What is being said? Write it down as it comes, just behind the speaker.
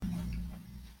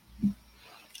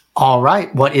All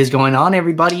right, what is going on,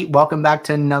 everybody? Welcome back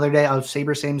to another day of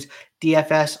SaberSim's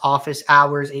DFS office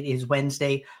hours. It is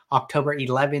Wednesday, October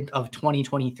 11th of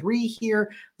 2023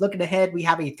 here. Looking ahead, we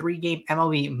have a 3-game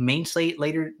MLB main slate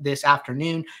later this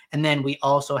afternoon, and then we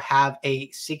also have a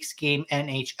 6-game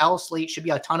NHL slate. Should be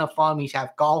a ton of fun. We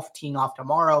have golf teeing off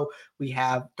tomorrow. We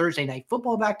have Thursday night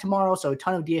football back tomorrow, so a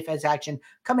ton of DFS action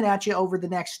coming at you over the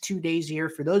next 2 days here.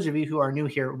 For those of you who are new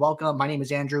here, welcome. My name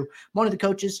is Andrew, one of the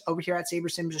coaches over here at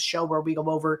SaberSim's, a show where we go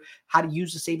over how to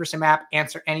use the SaberSim app,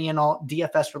 answer any and all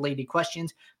DFS-related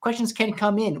questions. Questions can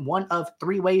come in one of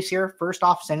 3 ways here. First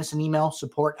off, send us an email,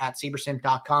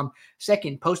 support@sabersim.com.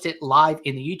 Second, post it live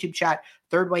in the YouTube chat.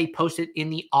 Third way, post it in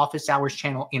the office hours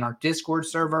channel in our Discord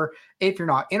server. If you're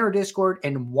not in our Discord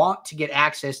and want to get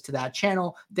access to that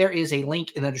channel, there is a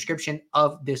link in the description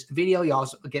of this video. You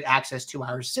also get access to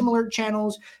our similar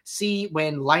channels, see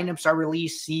when lineups are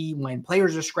released, see when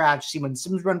players are scratched, see when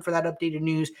sims run for that updated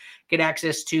news, get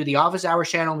access to the office hours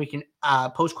channel. We can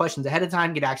post questions ahead of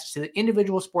time, get access to the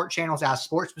individual sport channels, ask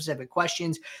sport-specific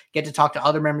questions, get to talk to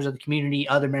other members of the community,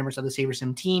 other members of the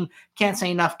SaberSim team. Can't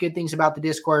say enough good things about the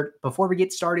Discord. Before we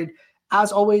get started,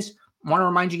 as always, want to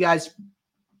remind you guys,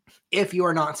 if you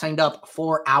are not signed up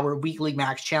for our weekly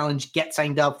max challenge, get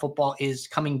signed up. Football is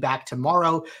coming back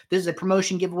tomorrow. This is a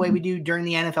promotion giveaway we do during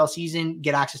the NFL season.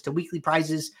 Get access to weekly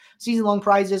prizes, season-long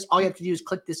prizes. All you have to do is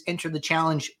click this enter the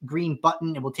challenge green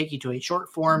button. It will take you to a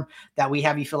short form that we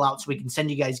have you fill out so we can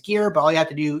send you guys gear. But all you have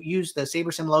to do, use the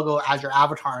SaberSim logo as your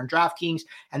avatar on DraftKings,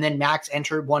 and then max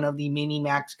enter one of the mini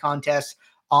max contests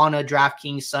on a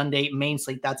DraftKings Sunday main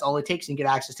slate. That's all it takes, and get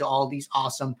access to all these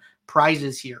awesome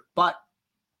prizes here. But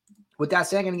with that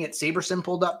said, I'm going to get SaberSim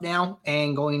pulled up now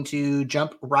and going to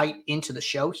jump right into the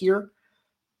show here.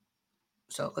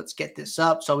 So let's get this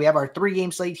up. So we have our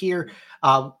 3-game slate here.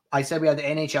 I said we have the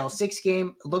NHL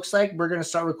 6-game. Looks like we're going to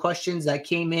start with questions that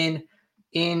came in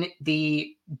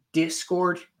the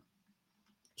Discord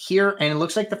here. And it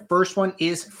looks like the first one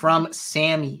is from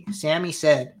Sammy. Sammy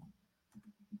said,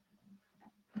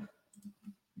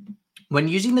 when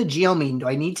using the geomean, do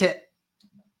I need to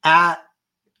add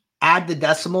the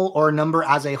decimal or number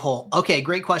as a whole? Okay,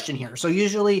 great question here. So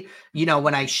usually,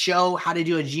 when I show how to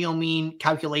do a geomean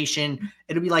calculation,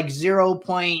 it'll be like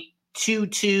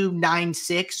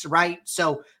 0.2296, right?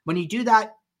 So when you do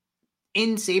that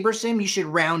in SaberSim, you should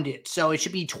round it. So it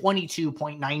should be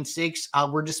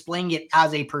 22.96. We're displaying it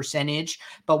as a percentage,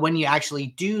 but when you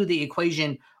actually do the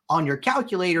equation on your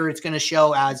calculator, it's going to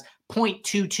show as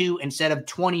 0.22 instead of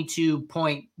 22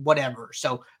 point whatever.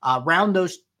 So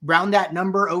round that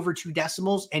number over 2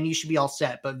 decimals and you should be all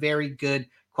set. But very good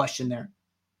question there.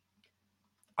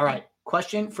 All right.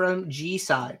 Question from G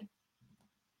side.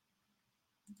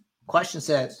 Question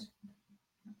says,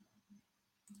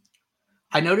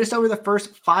 I noticed over the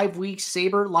first 5 weeks,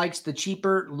 Saber likes the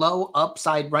cheaper, low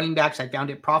upside running backs. I found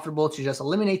it profitable to just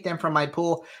eliminate them from my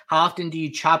pool. How often do you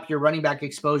chop your running back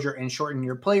exposure and shorten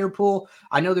your player pool?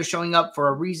 I know they're showing up for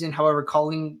a reason. However,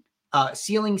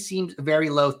 ceiling seems very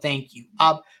low. Thank you.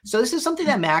 So this is something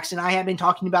that Max and I have been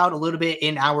talking about a little bit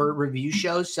in our review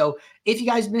shows. So if you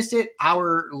guys missed it,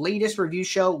 our latest review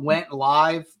show went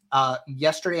live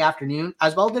yesterday afternoon,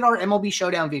 as well did our MLB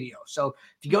Showdown video. So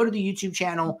if you go to the YouTube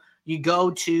channel, you go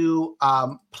to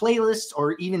playlists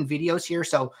or even videos here.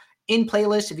 So in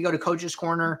playlists, if you go to Coach's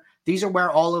Corner, these are where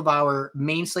all of our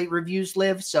main slate reviews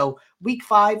live. So week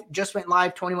 5 just went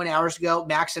live 21 hours ago.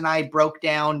 Max and I broke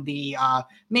down the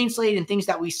main slate and things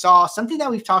that we saw. Something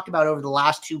that we've talked about over the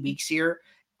last 2 weeks here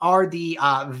are the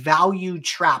value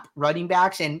trap running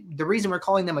backs. And the reason we're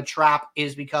calling them a trap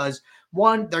is because,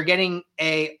 one, they're getting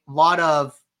a lot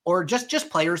of, or just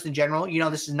players in general.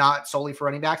 This is not solely for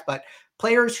running backs, but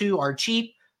players who are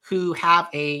cheap, who have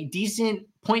a decent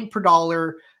point per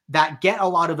dollar, that get a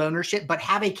lot of ownership, but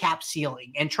have a cap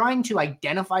ceiling, and trying to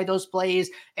identify those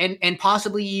plays and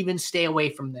possibly even stay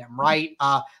away from them, right?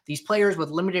 These players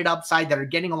with limited upside that are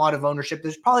getting a lot of ownership,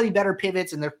 there's probably better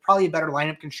pivots and there's probably better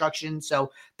lineup construction.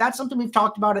 So that's something we've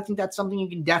talked about. I think that's something you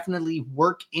can definitely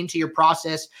work into your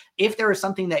process. If there is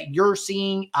something that you're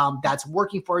seeing that's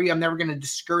working for you, I'm never going to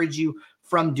discourage you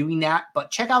from doing that, but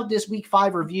check out this week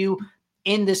 5 review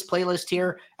in this playlist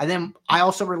here. And then I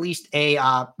also released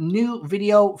a new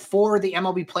video for the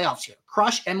MLB playoffs here.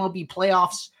 Crush MLB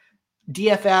playoffs,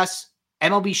 DFS,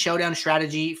 MLB Showdown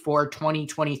strategy for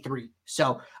 2023.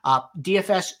 So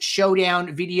DFS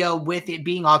Showdown video, with it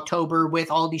being October, with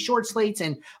all these short slates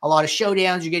and a lot of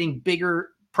showdowns, you're getting bigger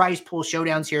prize pool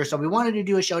showdowns here. So we wanted to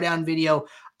do a showdown video.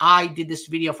 I did this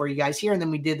video for you guys here, and then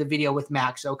we did the video with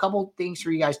Max. So a couple things for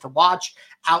you guys to watch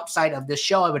outside of this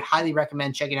show. I would highly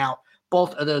recommend checking out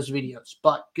both of those videos.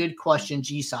 But good question,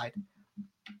 G side.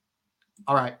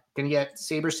 All right, going to get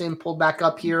SaberSim pulled back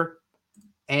up here,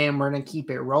 and we're going to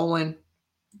keep it rolling.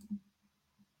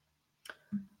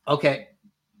 Okay.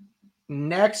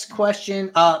 Next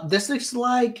question. This looks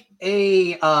like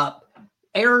a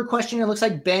error question. It looks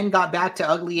like Ben got back to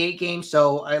ugly 8 games,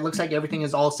 so it looks like everything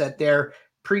is all set there.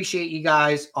 Appreciate you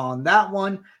guys on that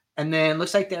one. And then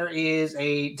looks like there is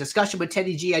a discussion with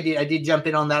Teddy G. I did jump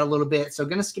in on that a little bit, so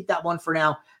going to skip that one for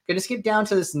now. Going to skip down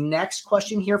to this next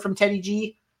question here from Teddy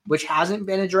G, which hasn't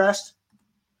been addressed.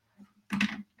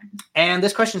 And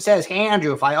this question says, hey,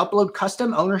 Andrew, if I upload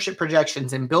custom ownership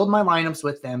projections and build my lineups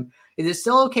with them, is it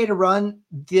still okay to run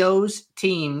those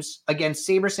teams against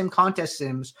SaberSim contest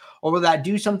sims, or will that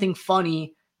do something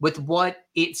funny with what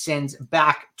it sends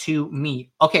back to me?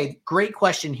 Okay, great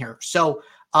question here. So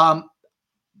I'll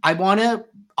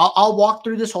walk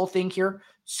through this whole thing here.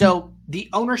 So the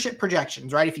ownership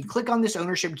projections, right? If you click on this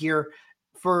ownership gear,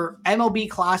 for MLB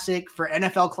Classic, for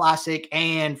NFL Classic,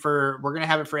 and we're going to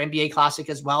have it for NBA Classic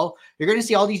as well, you're going to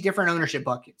see all these different ownership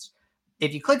buckets.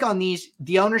 If you click on these,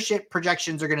 the ownership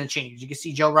projections are going to change. You can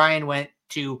see Joe Ryan went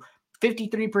to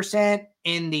 53%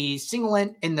 in the single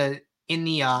in the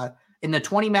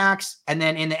 20 max, and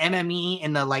then in the MME,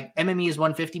 MME is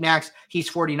 150 max, he's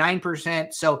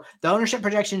 49%. So the ownership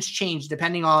projections change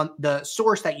depending on the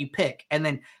source that you pick. And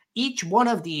then each one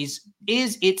of these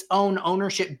is its own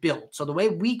ownership build. So the way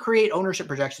we create ownership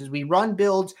projections, we run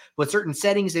builds with certain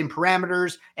settings and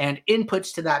parameters and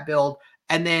inputs to that build.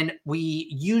 And then we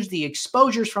use the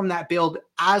exposures from that build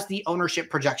as the ownership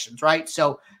projections, right?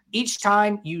 So each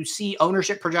time you see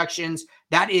ownership projections,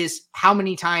 that is how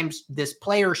many times this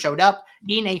player showed up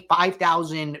in a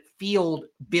 5,000 field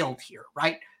build here,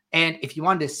 right? And if you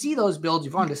wanted to see those builds,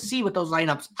 if you wanted to see what those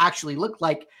lineups actually look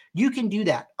like, you can do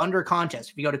that under contest.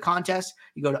 If you go to contest,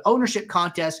 you go to ownership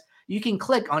contest, you can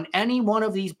click on any one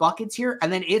of these buckets here, and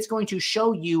then it's going to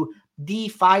show you the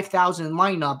 5,000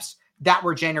 lineups that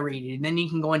were generated. And then you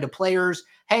can go into players.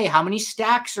 Hey, how many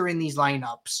stacks are in these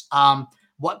lineups?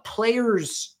 What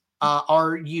players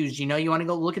are used? You want to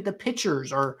go look at the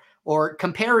pitchers or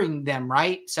comparing them,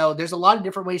 right? So there's a lot of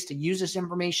different ways to use this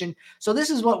information. So this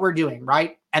is what we're doing,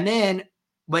 right? And then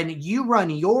when you run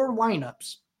your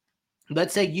lineups,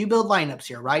 let's say you build lineups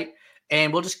here, right?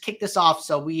 And we'll just kick this off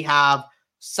so we have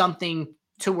something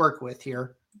to work with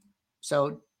here.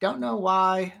 So don't know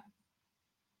why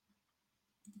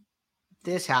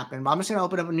this happened, but I'm just going to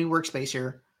open up a new workspace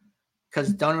here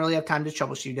because don't really have time to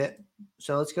troubleshoot it.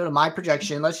 So let's go to my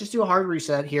projection. Let's just do a hard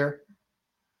reset here.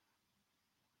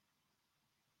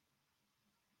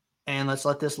 And let's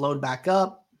let this load back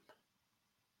up.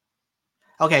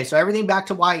 Okay, so everything back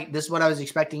to white. This is what I was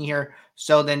expecting here.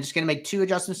 So then just going to make 2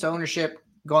 adjustments to ownership,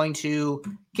 going to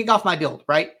kick off my build,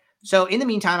 right? So in the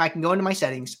meantime, I can go into my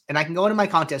settings and I can go into my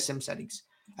contest sim settings.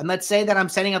 And let's say that I'm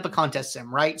setting up a contest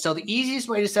sim, right? So the easiest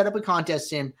way to set up a contest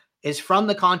sim is from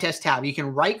the contest tab. You can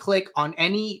right click on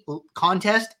any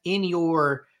contest in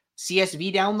your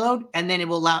CSV download, and then it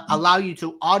will allow you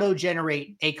to auto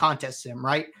generate a contest sim,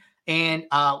 right? And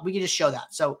we can just show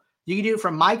that. So you can do it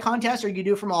from my contest or you can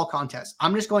do it from all contests.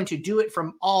 I'm just going to do it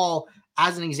from all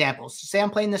as an example. So say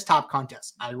I'm playing this top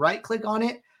contest. I right click on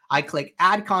it. I click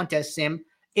add contest sim.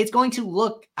 It's going to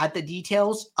look at the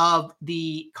details of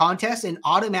the contest and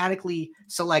automatically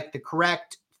select the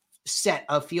correct set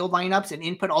of field lineups and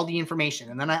input all the information.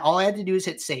 And then all I had to do is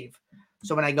hit save.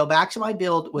 So when I go back to my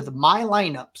build with my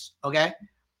lineups, okay?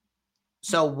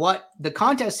 So what the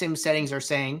contest sim settings are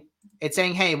saying, it's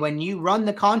saying, hey, when you run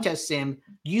the contest sim,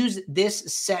 use this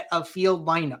set of field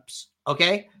lineups,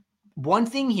 okay? One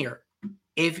thing here,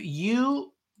 if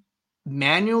you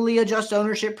manually adjust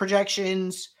ownership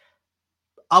projections,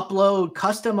 upload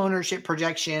custom ownership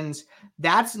projections,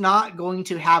 that's not going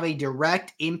to have a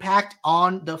direct impact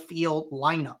on the field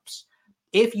lineups.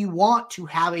 If you want to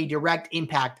have a direct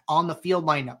impact on the field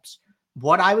lineups,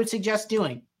 what I would suggest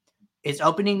doing is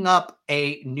opening up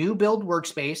a new build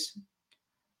workspace,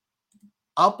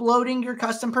 uploading your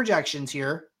custom projections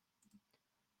here.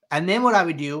 And then what I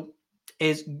would do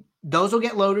is those will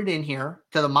get loaded in here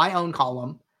to the my own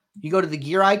column. You go to the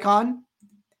gear icon,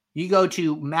 you go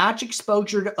to match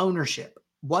exposure to ownership.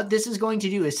 What this is going to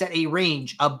do is set a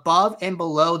range above and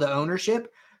below the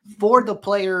ownership for the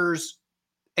player's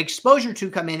exposure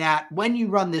to come in at when you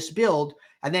run this build.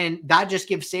 And then that just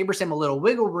gives SaberSim a little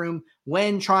wiggle room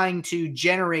when trying to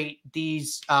generate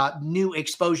these new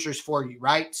exposures for you,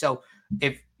 right? So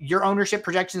if your ownership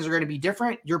projections are going to be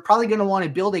different, you're probably going to want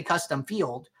to build a custom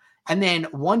field. And then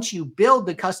once you build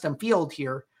the custom field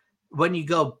here, when you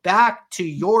go back to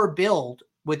your build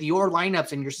with your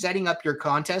lineups and you're setting up your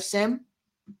contest sim,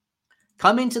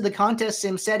 come into the contest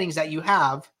sim settings that you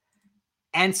have,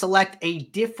 and select a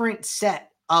different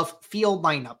set of field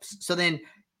lineups. So then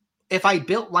if I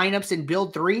built lineups in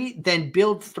build 3, then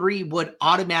build 3 would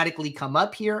automatically come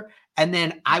up here. And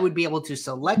then I would be able to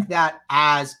select that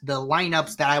as the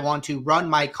lineups that I want to run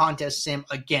my contest sim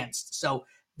against. So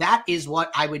that is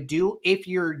what I would do if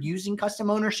you're using custom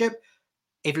ownership.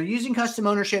 If you're using custom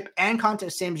ownership and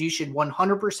contest sims, you should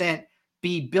 100%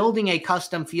 be building a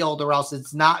custom field, or else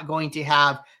it's not going to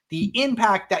have the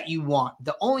impact that you want.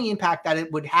 The only impact that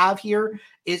it would have here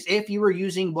is if you were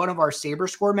using one of our Saber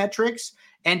score metrics,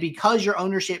 and because your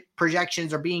ownership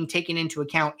projections are being taken into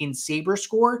account in Saber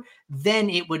score, then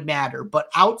it would matter. But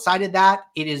outside of that,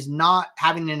 it is not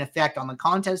having an effect on the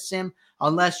contest sim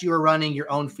unless you are running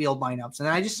your own field lineups. And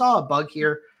I just saw a bug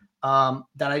here that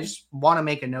I just want to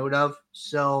make a note of.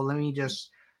 So let me just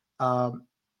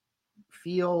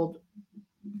field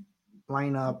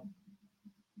lineup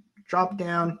drop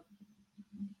down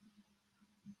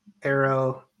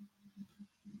arrow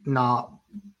not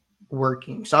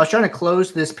working. So I was trying to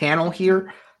close this panel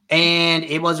here and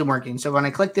it wasn't working. So when I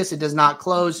click this, it does not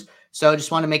close. So I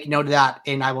just want to make a note of that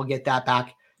and I will get that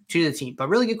back to the team. But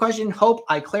really good question. Hope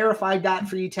I clarified that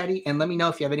for you, Teddy. And let me know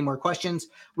if you have any more questions.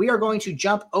 We are going to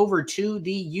jump over to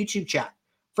the YouTube chat.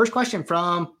 First question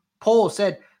from Paul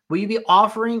said, will you be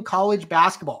offering college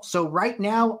basketball? So right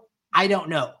now, I don't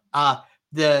know.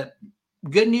 The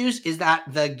good news is that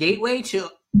the gateway to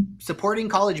supporting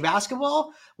college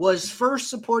basketball was first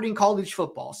supporting college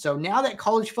football. So now that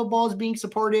college football is being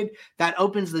supported, that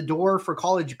opens the door for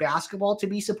college basketball to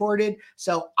be supported.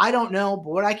 So I don't know, but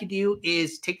what I could do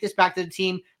is take this back to the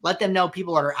team, let them know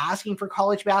people are asking for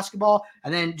college basketball,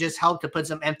 and then just help to put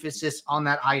some emphasis on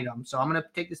that item. So I'm going to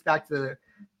take this back to the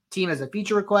team as a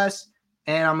feature request,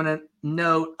 and I'm going to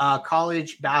note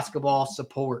college basketball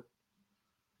support.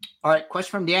 All right,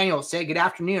 question from Daniel. Say, good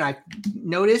afternoon. I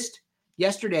noticed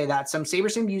yesterday that some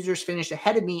SaberSim users finished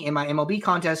ahead of me in my MLB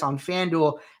contest on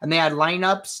FanDuel, and they had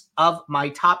lineups of my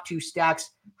top 2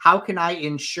 stacks. How can I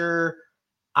ensure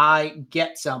I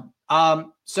get some?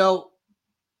 So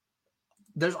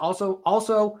there's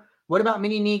also what about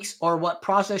mini neeks, or what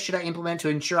process should I implement to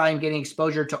ensure I'm getting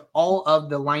exposure to all of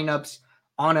the lineups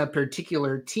on a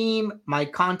particular team? My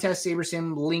contest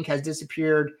SaberSim link has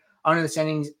disappeared under the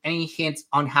settings. Any hints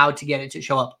on how to get it to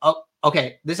show up? Oh,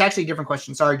 okay. This is actually a different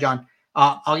question. Sorry, John.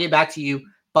 I'll get back to you.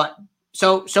 But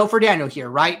so for Daniel here,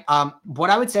 right?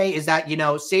 What I would say is that,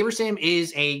 SaberSim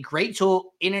is a great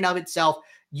tool in and of itself.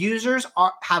 Users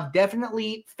have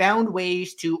definitely found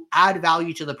ways to add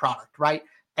value to the product, right?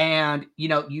 And,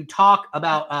 you talk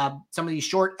about some of these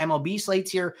short MLB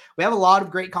slates here. We have a lot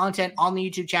of great content on the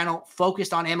YouTube channel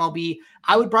focused on MLB.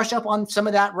 I would brush up on some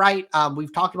of that, right?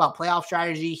 We've talked about playoff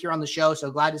strategy here on the show.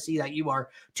 So glad to see that you are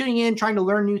tuning in, trying to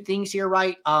learn new things here,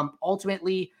 right?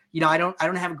 Ultimately, I don't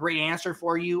have a great answer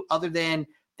for you other than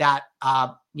that,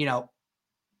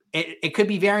 it could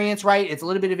be variance, right? It's a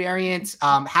little bit of variance.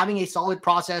 Having a solid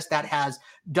process that has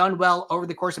done well over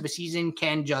the course of a season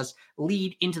can just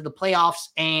lead into the playoffs.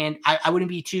 And I wouldn't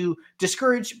be too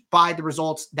discouraged by the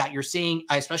results that you're seeing,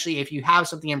 especially if you have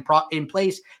something in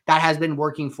place that has been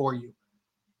working for you.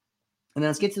 And then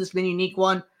let's get to this mini unique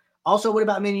one. Also, what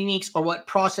about mini uniques, or what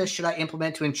process should I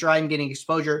implement to ensure I'm getting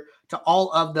exposure to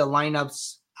all of the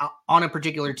lineups on a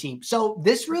particular team? So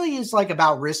this really is like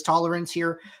about risk tolerance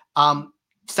here.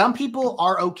 Some people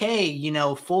are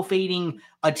okay, full fading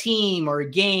a team or a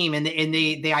game, and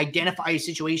they identify a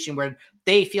situation where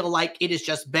they feel like it is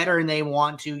just better and they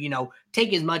want to,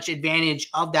 take as much advantage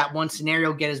of that one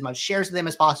scenario, get as much shares of them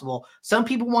as possible. Some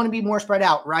people want to be more spread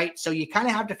out, right? So you kind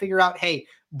of have to figure out, hey,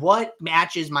 what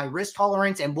matches my risk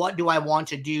tolerance and what do I want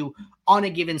to do on a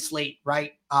given slate,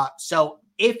 right? So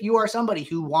if you are somebody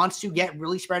who wants to get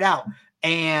really spread out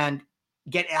and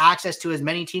get access to as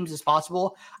many teams as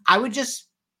possible, I would just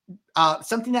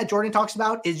something that Jordan talks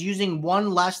about is using one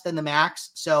less than the max.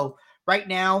 So right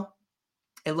now,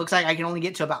 it looks like I can only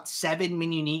get to about 7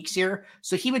 mini uniques here.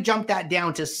 So he would jump that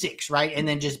down to 6, right? And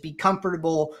then just be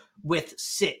comfortable with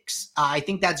 6. I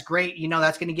think that's great.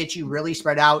 That's going to get you really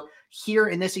spread out. Here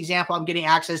in this example, I'm getting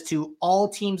access to all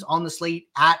teams on the slate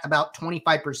at about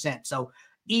 25%.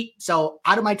 So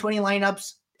out of my 20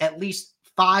 lineups, at least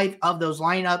 5 of those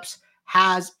lineups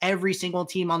has every single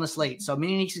team on the slate. So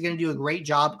Mini Uniques is going to do a great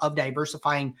job of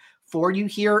diversifying for you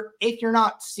here. If you're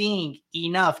not seeing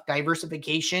enough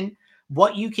diversification,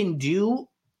 what you can do,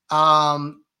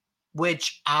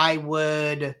 which I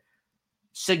would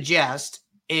suggest,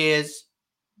 is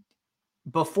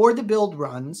before the build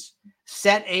runs,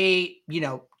 set a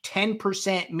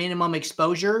 10% minimum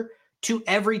exposure to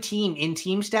every team in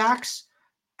team stacks.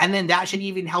 And then that should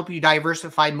even help you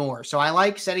diversify more. So I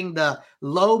like setting the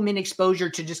low min exposure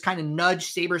to just kind of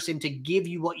nudge SaberSim to give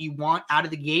you what you want out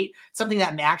of the gate. Something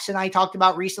that Max and I talked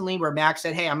about recently, where Max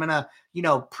said, hey, I'm going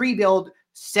to, pre-build,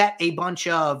 set a bunch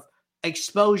of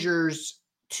exposures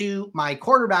to my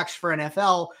quarterbacks for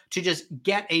NFL to just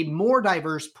get a more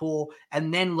diverse pool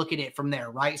and then look at it from there,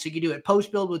 right? So you can do it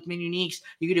post-build with min uniques.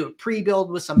 You can do it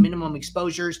pre-build with some minimum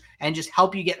exposures and just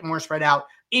help you get more spread out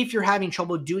if you're having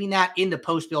trouble doing that in the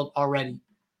post-build already.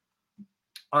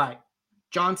 All right.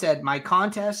 John said, my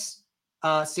contest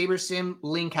SaberSim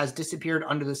link has disappeared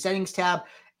under the settings tab.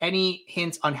 Any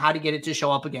hints on how to get it to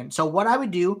show up again? So what I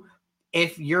would do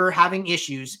if you're having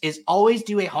issues is always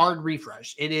do a hard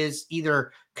refresh. It is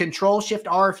either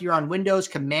Control-Shift-R if you're on Windows,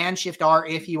 Command-Shift-R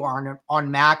if you are on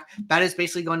Mac. That is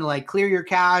basically going to like clear your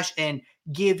cache and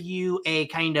give you a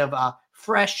kind of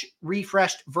fresh,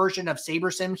 refreshed version of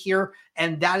SaberSim here.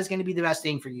 And that is going to be the best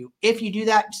thing for you. If you do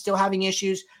that, still having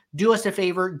issues, do us a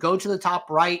favor, go to the top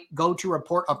right, go to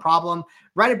report a problem,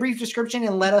 write a brief description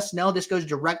and let us know.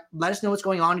 Let us know what's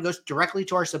going on. It goes directly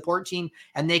to our support team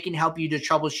and they can help you to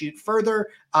troubleshoot further.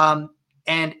 And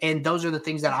those are the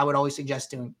things that I would always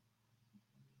suggest doing.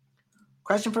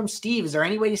 Question from Steve. Is there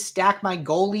any way to stack my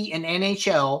goalie in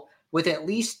NHL with at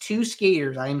least 2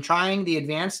 skaters? I am trying the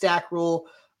advanced stack rule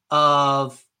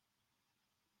of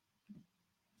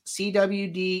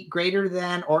CWD greater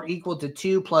than or equal to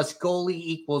 2 plus goalie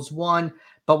equals 1.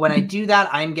 But when I do that,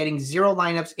 I'm getting 0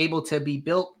 lineups able to be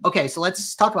built. Okay, so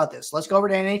let's talk about this. Let's go over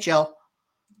to NHL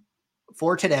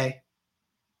for today.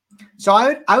 So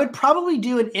I would probably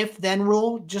do an if-then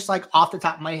rule, just like off the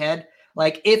top of my head.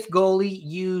 Like if goalie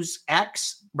use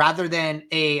X rather than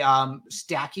a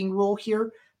stacking rule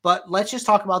here. But let's just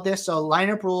talk about this. So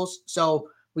lineup rules. So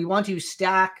we want to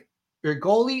stack your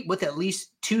goalie with at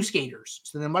least 2 skaters.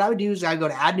 So then what I would do is I would go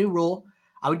to add new rule.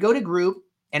 I would go to group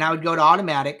and I would go to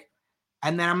automatic.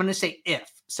 And then I'm going to say if.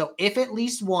 So if at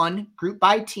least 1, group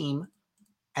by team.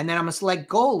 And then I'm going to select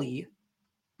goalie.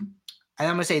 And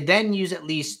I'm going to say then use at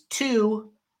least 2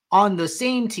 on the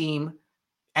same team.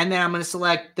 And then I'm going to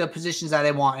select the positions that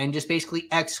I want and just basically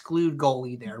exclude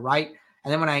goalie there, right?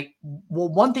 And then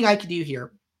one thing I could do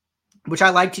here, which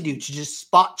I like to do to just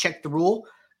spot check the rule,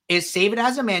 is save it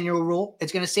as a manual rule.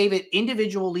 It's going to save it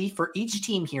individually for each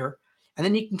team here. And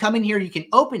then you can come in here, you can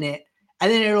open it,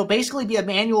 and then it'll basically be a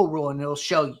manual rule and it'll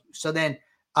show you. So then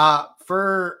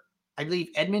for, I believe,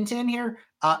 Edmonton here,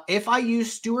 if I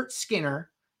use Stuart Skinner,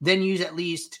 then use at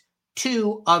least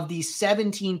 2 of these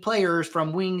 17 players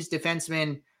from wings,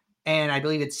 defensemen, and I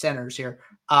believe it's centers here.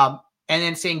 And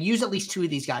then saying use at least 2 of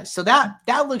these guys. So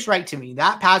that looks right to me.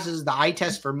 That passes the eye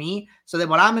test for me. So then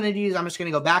what I'm going to do is I'm just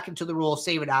going to go back into the rule,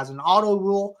 save it as an auto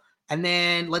rule, and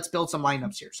then let's build some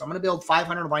lineups here. So I'm going to build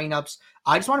 500 lineups.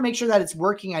 I just want to make sure that it's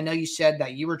working. I know you said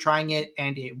that you were trying it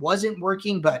and it wasn't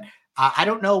working, but I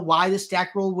don't know why the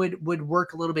stack rule would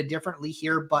work a little bit differently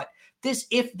here, but this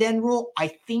if-then rule, I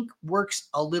think, works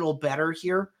a little better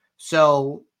here.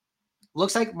 So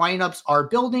looks like lineups are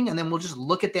building, and then we'll just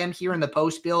look at them here in the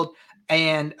post-build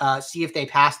and see if they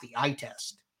pass the eye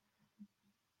test.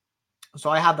 So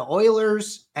I have the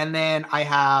Oilers, and then I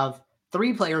have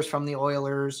 3 players from the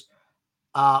Oilers.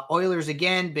 Oilers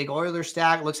again, big Oilers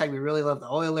stack. Looks like we really love the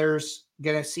Oilers.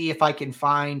 Going to see if I can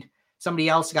find somebody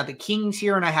else. Got the Kings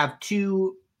here, and I have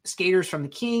 2 skaters from the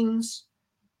Kings.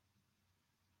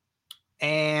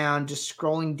 And just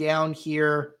scrolling down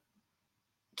here,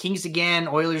 Kings again,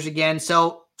 Oilers again.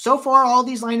 So far, all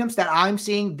these lineups that I'm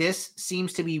seeing, this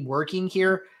seems to be working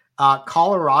here.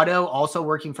 Colorado also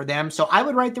working for them. So I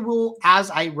would write the rule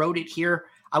as I wrote it here.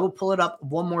 I will pull it up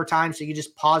one more time so you can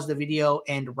just pause the video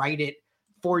and write it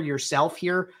for yourself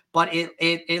here. But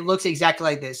it looks exactly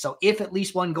like this. So if at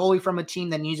least 1 goalie from a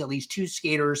team, then use at least 2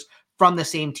 skaters from the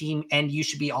same team, and you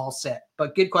should be all set.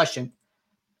 But good question.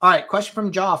 All right, question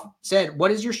from Joff said, what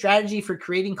is your strategy for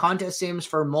creating contest sims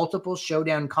for multiple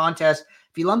showdown contests?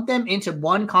 If you lump them into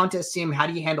one contest sim, how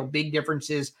do you handle big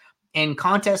differences in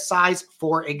contest size,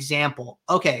 for example?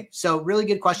 Okay, so really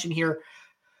good question here.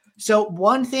 So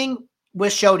one thing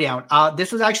with Showdown,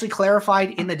 this was actually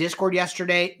clarified in the Discord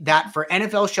yesterday that for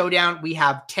NFL Showdown, we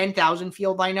have 10,000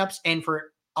 field lineups, and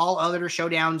for all other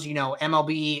showdowns,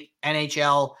 MLB,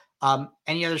 NHL,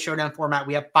 any other showdown format,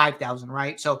 we have 5,000,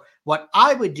 right? So what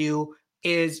I would do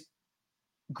is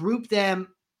group them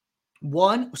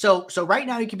one. So right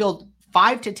now you can build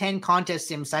 5 to 10 contest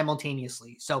sims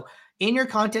simultaneously. So in your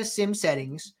contest sim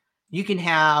settings, you can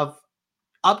have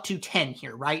up to 10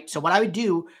 here, right? So what I would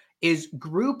do is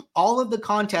group all of the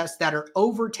contests that are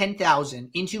over 10,000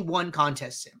 into one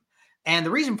contest sim. And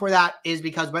the reason for that is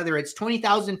because whether it's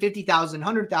 20,000, 50,000,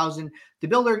 100,000, the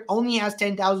builder only has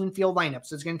 10,000 field lineups.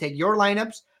 So it's going to take your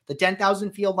lineups, the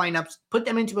 10,000 field lineups, put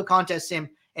them into a contest sim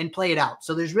and play it out.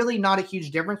 So there's really not a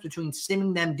huge difference between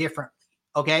simming them differently.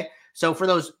 Okay. So for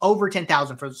those over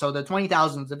 10,000, so the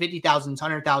 20,000s, the 50,000s,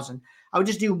 100,000, I would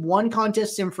just do one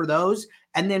contest sim for those.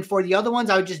 And then for the other ones,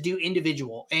 I would just do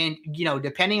individual. And,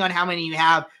 depending on how many you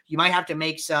have, you might have to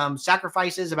make some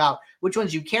sacrifices about which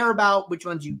ones you care about, which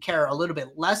ones you care a little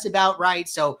bit less about, right?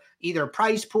 So either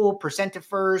price pool, percent to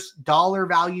first, dollar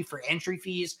value for entry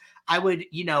fees. I would,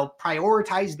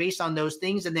 prioritize based on those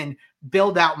things and then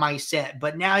build out my set.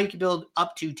 But now you can build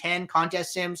up to 10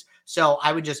 contest sims. So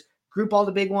I would just group all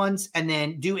the big ones and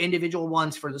then do individual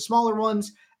ones for the smaller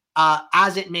ones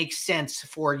as it makes sense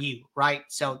for you, right?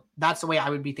 So that's the way I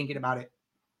would be thinking about it.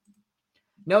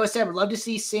 Noah said, would love to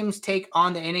see Sims take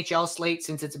on the NHL slate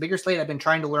since it's a bigger slate. I've been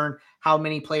trying to learn how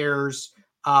many players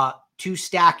to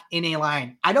stack in a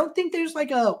line. I don't think there's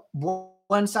like a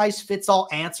one-size-fits-all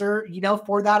answer,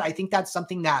 for that. I think that's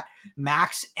something that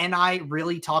Max and I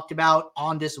really talked about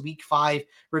on this week 5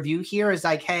 review here is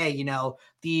like, hey,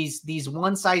 these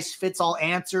one-size-fits-all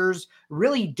answers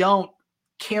really don't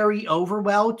carry over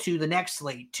well to the next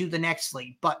slate,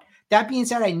 But that being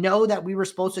said, I know that we were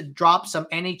supposed to drop some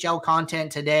NHL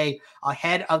content today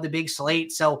ahead of the big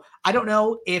slate. So I don't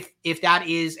know if that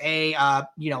is a,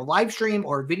 live stream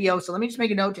or video. So let me just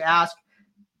make a note to ask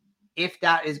if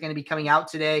that is going to be coming out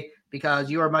today,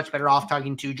 because you are much better off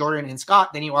talking to Jordan and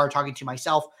Scott than you are talking to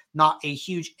myself, not a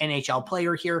huge NHL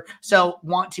player here. So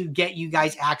want to get you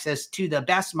guys access to the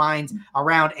best minds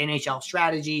around NHL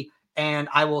strategy, and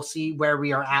I will see where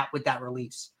we are at with that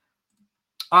release.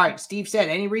 All right, Steve said,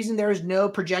 any reason there is no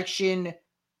projection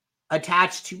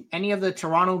attached to any of the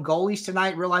Toronto goalies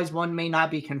tonight? Realize one may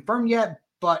not be confirmed yet,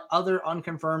 but other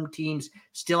unconfirmed teams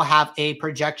still have a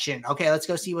projection. Okay, let's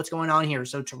go see what's going on here.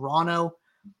 So Toronto,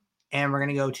 and we're going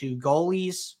to go to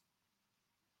goalies.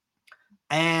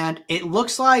 And it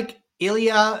looks like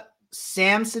Ilya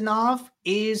Samsonov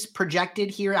is projected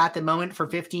here at the moment for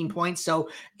 15 points. So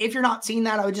if you're not seeing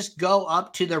that, I would just go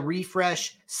up to the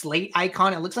refresh slate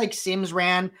icon. It looks like Sims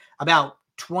ran about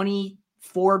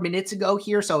 24 minutes ago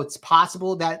here. So it's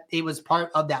possible that it was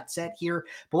part of that set here.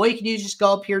 But what you can do is just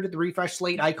go up here to the refresh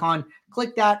slate icon,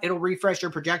 click that. It'll refresh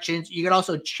your projections. You can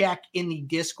also check in the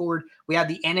Discord. We have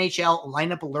the NHL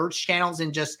lineup alerts channels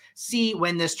and just see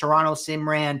when this Toronto sim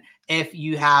ran if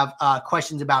you have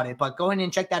questions about it. But go in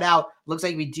and check that out. Looks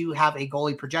like we do have a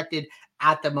goalie projected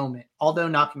at the moment, although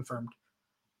not confirmed.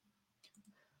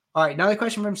 All right, another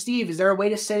question from Steve. Is there a way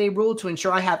to set a rule to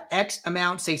ensure I have X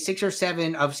amount, say 6 or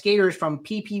 7 of skaters from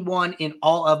PP1 in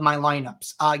all of my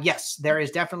lineups? Yes, there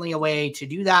is definitely a way to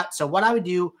do that. So what I would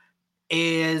do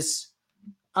is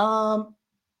I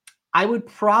would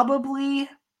probably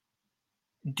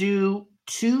do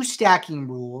 2 stacking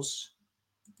rules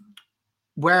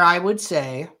where I would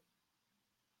say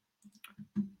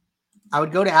I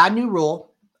would go to add new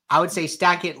rule. I would say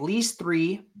stack at least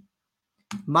 3,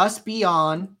 must be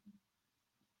on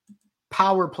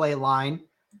power play line,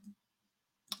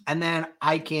 and then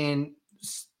I can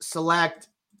select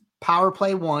power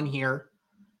play 1 here,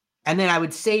 and then I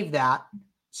would save that.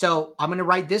 So I'm going to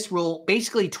write this rule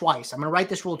basically twice. I'm going to write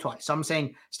this rule twice. So I'm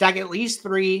saying stack at least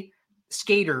 3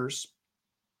 skaters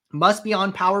must be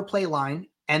on power play line,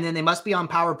 and then they must be on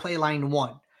power play line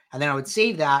 1. And then I would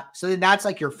save that. So then that's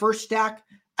like your first stack.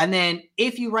 And then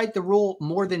if you write the rule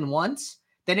more than once,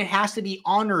 then it has to be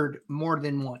honored more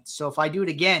than once. So if I do it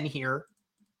again here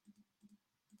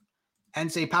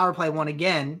and say power play 1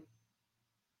 again,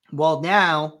 well,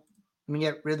 now let me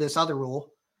get rid of this other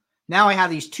rule. Now I have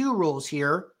these 2 rules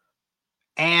here,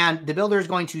 and the builder is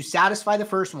going to satisfy the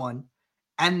first one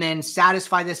and then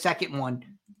satisfy the second one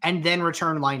and then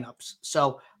return lineups.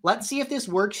 So let's see if this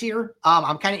works here.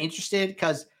 I'm kind of interested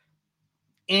because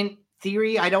in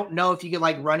theory, I don't know if you could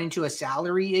like run into a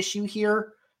salary issue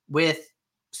here with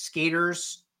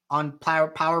skaters on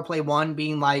power play 1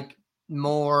 being like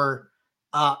more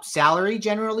salary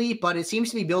generally, but it seems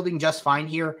to be building just fine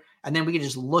here. And then we can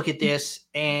just look at this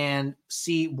and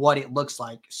see what it looks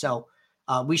like. So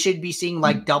we should be seeing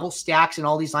like double stacks in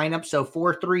all these lineups. So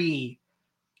 4-3,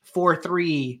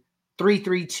 4-3,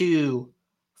 3-3-2,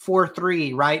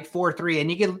 4-3, right? 4-3. And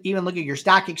you can even look at your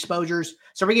stack exposures.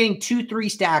 So we're getting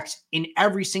 2-3 stacks in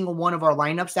every single one of our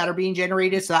lineups that are being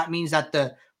generated. So that means that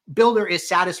the builder is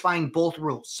satisfying both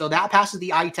rules. So that passes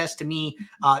the eye test to me.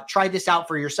 Try this out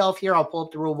for yourself here. I'll pull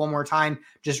up the rule one more time.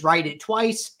 Just write it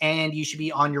twice and you should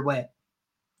be on your way.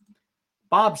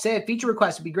 Bob said, feature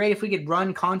request would be great if we could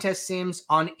run contest sims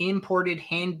on imported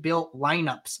hand-built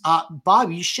lineups.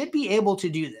 Bob, you should be able to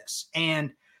do this.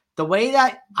 And the way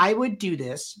that I would do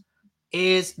this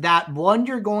is that, one,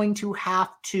 you're going to have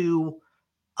to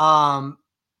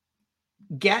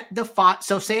get the file.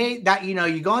 So say that,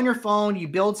 you go on your phone, you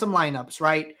build some lineups,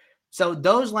 right? So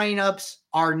those lineups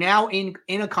are now in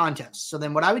a contest. So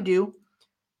then what I would do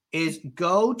is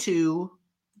go to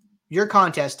your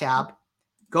contest tab,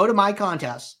 go to my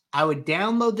contest. I would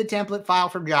download the template file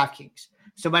from DraftKings.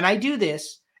 So when I do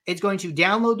this, it's going to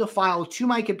download the file to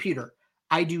my computer.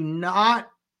 I do not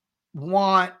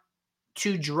want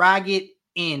to drag it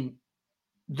in,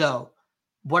 though.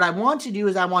 What I want to do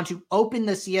is I want to open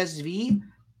the CSV,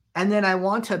 and then I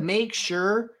want to make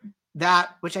sure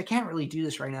that, which I can't really do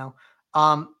this right now.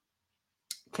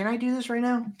 Can I do this right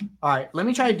now? All right, let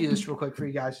me try to do this real quick for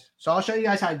you guys. So I'll show you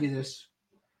guys how to do this.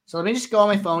 So let me just go on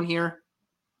my phone here.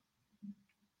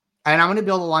 And I'm going to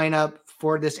build a lineup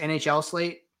for this NHL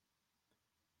slate.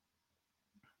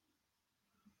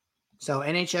 So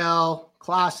NHL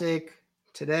Classic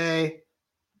today.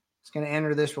 Just going to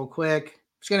enter this real quick.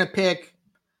 Just going to pick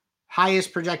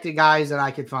highest projected guys that I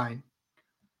could find.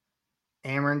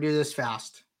 And we're going to do this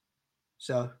fast.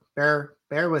 So bear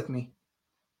with me.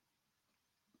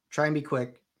 Try and be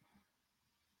quick.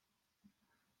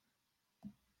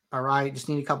 All right, just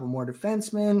need a couple more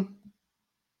defensemen.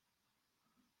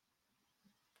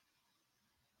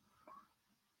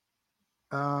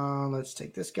 Let's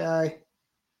take this guy.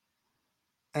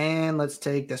 And let's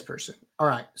take this person. All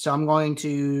right, so I'm going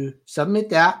to submit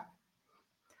that.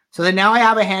 So then now I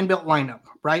have a hand-built lineup,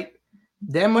 right?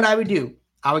 Then what I would do,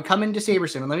 I would come into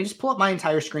SaberSim. And let me just pull up my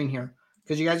entire screen here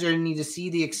because you guys are going to need to see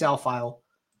the Excel file.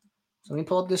 So let me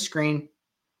pull up this screen.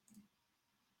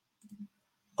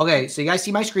 Okay, so you guys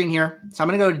see my screen here. So I'm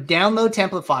going to go to download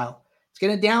template file. It's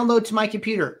going to download to my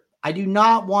computer. I do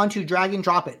not want to drag and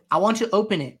drop it. I want to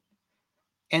open it.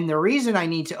 And the reason I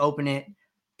need to open it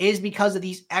is because of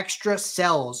these extra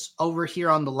cells over here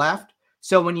on the left.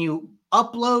 So when you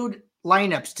upload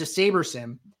lineups to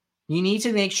SaberSim, you need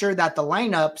to make sure that the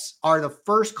lineups are the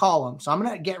first column. So I'm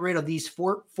going to get rid of these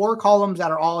four columns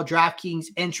that are all DraftKings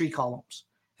entry columns.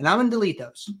 And I'm going to delete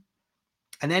those.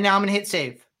 And then now I'm going to hit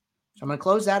save. So I'm going to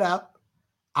close that up.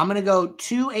 I'm going to go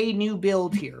to a new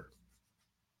build here.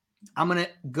 I'm going to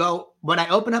go, when I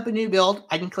open up a new build,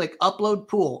 I can click upload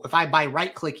pool by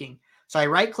right clicking. So I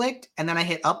right clicked and then I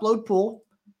hit upload pool.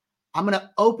 I'm going to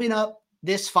open up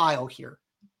this file here.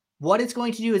 What it's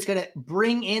going to do is going to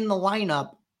bring in the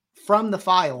lineup from the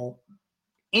file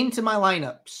into my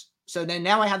lineups. So then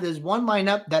now I have this one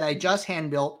lineup that I just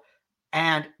hand built.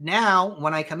 And now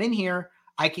when I come in here,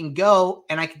 I can go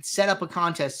and I can set up a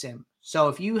contest sim. So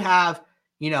if you have,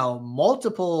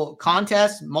 multiple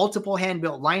contests, multiple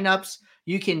hand-built lineups,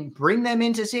 you can bring them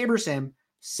into SaberSim,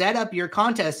 set up your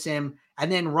contest sim,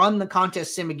 and then run the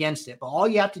contest sim against it. But all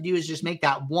you have to do is just make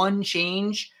that one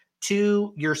change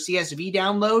to your CSV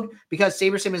download because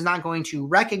SaberSim is not going to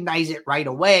recognize it right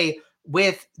away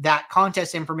with that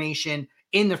contest information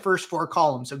in the first four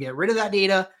columns. So get rid of that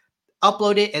data,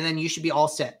 upload it, and then you should be all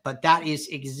set. But that is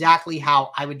exactly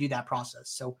how I would do that process.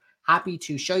 So happy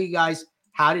to show you guys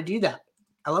how to do that.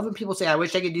 I love when people say, I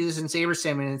wish I could do this in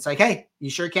SaberSim. And it's like, hey, you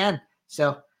sure can.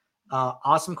 So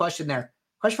awesome question there.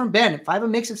 Question from Ben. If I have a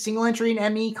mix of single entry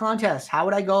and ME contests, how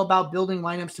would I go about building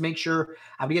lineups to make sure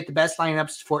I would get the best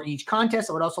lineups for each contest?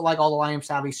 I would also like all the lineups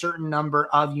to have a certain number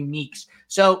of uniques.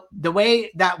 So the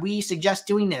way that we suggest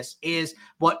doing this is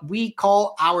what we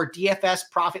call our DFS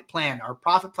profit plan. Our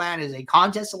profit plan is a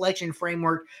contest selection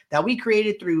framework that we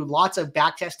created through lots of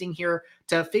back testing here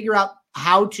to figure out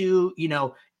how to,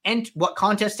 and what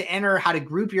contest to enter, how to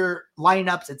group your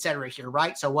lineups, etc. here,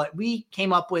 right? So what we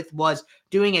came up with was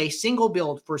doing a single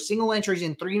build for single entries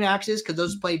in 3 maxes because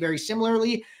those play very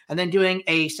similarly, and then doing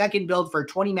a second build for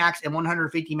 20 max and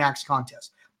 150 max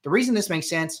contests. The reason this makes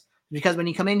sense is because when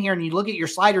you come in here and you look at your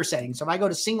slider settings, so if I go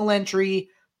to single entry,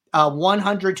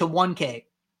 100 to 1K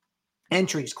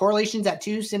entries, correlations at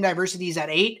 2, sim diversity is at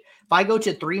 8. If I go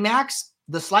to 3 max,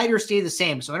 the sliders stay the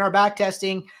same. So in our back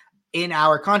testing, in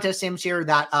our contest sims here,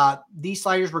 that these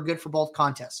sliders were good for both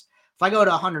contests. If I go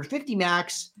to 150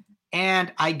 max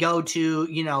and I go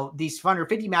to, these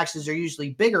 150 maxes are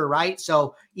usually bigger, right?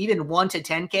 So even 1 to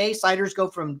 10K sliders go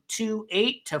from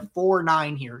 2.8 to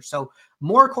 4.9 here. So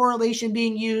more correlation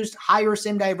being used, higher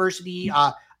sim diversity,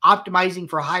 optimizing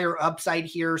for higher upside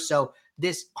here. So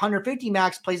this 150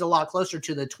 max plays a lot closer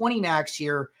to the 20 max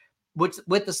here.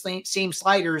 with the same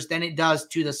sliders than it does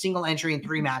to the single entry and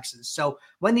 3 maxes. So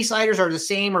when these sliders are the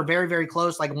same or very, very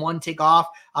close, like one tick off,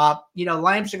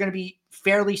 lineups are going to be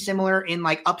fairly similar in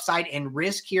like upside and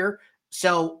risk here.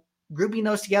 So grouping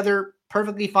those together,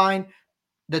 perfectly fine.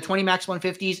 The 20 max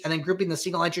 150s and then grouping the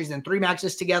single entries and 3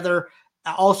 maxes together,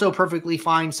 also perfectly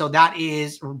fine. So that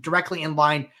is directly in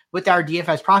line with our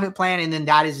DFS profit plan. And then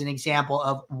that is an example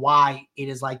of why it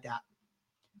is like that.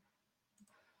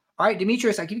 All right,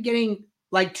 Demetrius, I keep getting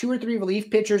like 2 or 3 relief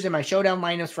pitchers in my showdown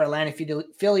lineups for Atlanta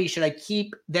Philly. Should I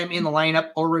keep them in the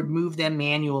lineup or remove them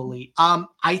manually?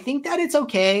 I think that it's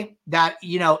okay that,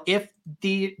 if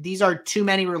these are too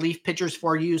many relief pitchers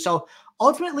for you. So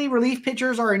ultimately, relief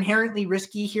pitchers are inherently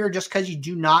risky here just because you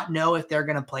do not know if they're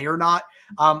going to play or not.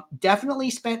 Definitely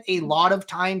spent a lot of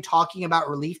time talking about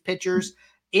relief pitchers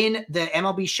in the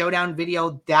MLB Showdown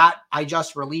video that I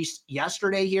just released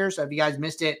yesterday here. So if you guys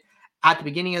missed it at the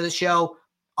beginning of the show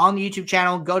on the YouTube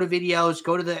channel, go to videos,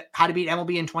 go to the How to Beat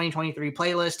MLB in 2023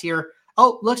 playlist here.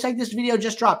 Oh, looks like this video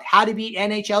just dropped. How to Beat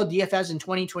NHL DFS in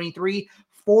 2023.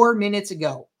 4 minutes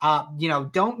ago.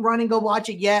 Don't run and go watch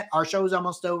it yet. Our show is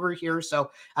almost over here. So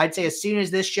I'd say as soon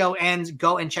as this show ends,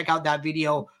 go and check out that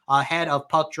video ahead of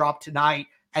puck drop tonight.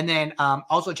 And then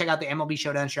also check out the MLB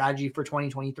Showdown strategy for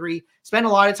 2023. Spend a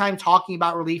lot of time talking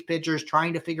about relief pitchers,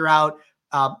 trying to figure out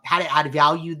how to add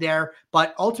value there.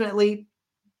 But ultimately,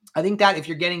 I think that if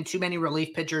you're getting too many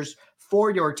relief pitchers for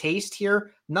your taste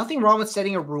here, nothing wrong with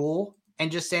setting a rule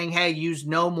and just saying, hey, use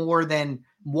no more than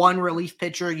 1 relief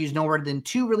pitcher, use no more than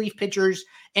 2 relief pitchers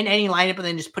in any lineup, and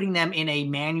then just putting them in a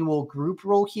manual group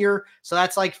role here. So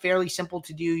that's like fairly simple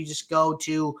to do. You just go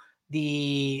to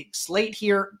the slate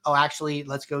here. Oh, actually,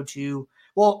 let's go to,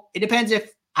 well, it depends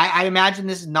if, I imagine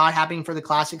this is not happening for the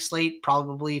classic slate,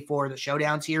 probably for the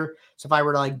showdowns here. So if I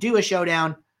were to like do a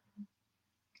showdown,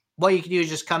 what you can do is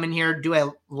just come in here, do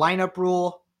a lineup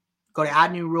rule, go to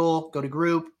add new rule, go to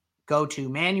group, go to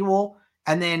manual,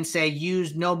 and then say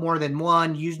use no more than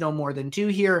 1, use no more than 2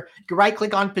 here. You can right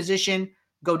click on position,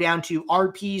 go down to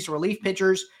RPs, relief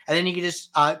pitchers, and then you can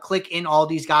just click in all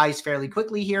these guys fairly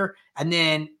quickly here, and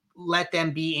then let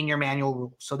them be in your manual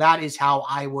rule. So that is how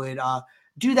I would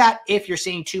do that if you're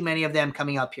seeing too many of them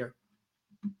coming up here.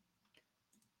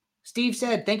 Steve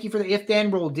said, thank you for the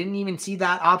if-then rule. Didn't even see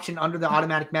that option under the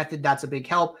automatic method. That's a big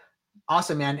help.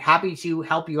 Awesome, man. Happy to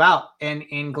help you out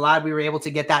and glad we were able to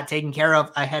get that taken care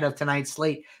of ahead of tonight's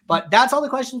slate. But that's all the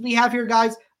questions we have here,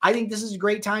 guys. I think this is a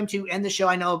great time to end the show.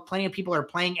 I know plenty of people are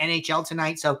playing NHL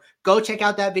tonight, so go check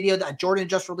out that video that Jordan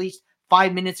just released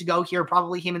 5 minutes ago here.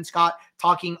 Probably him and Scott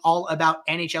talking all about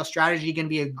NHL strategy. Going to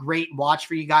be a great watch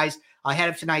for you guys ahead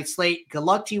of tonight's slate. Good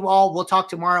luck to you all. We'll talk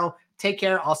tomorrow. Take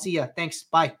care. I'll see you. Thanks.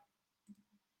 Bye.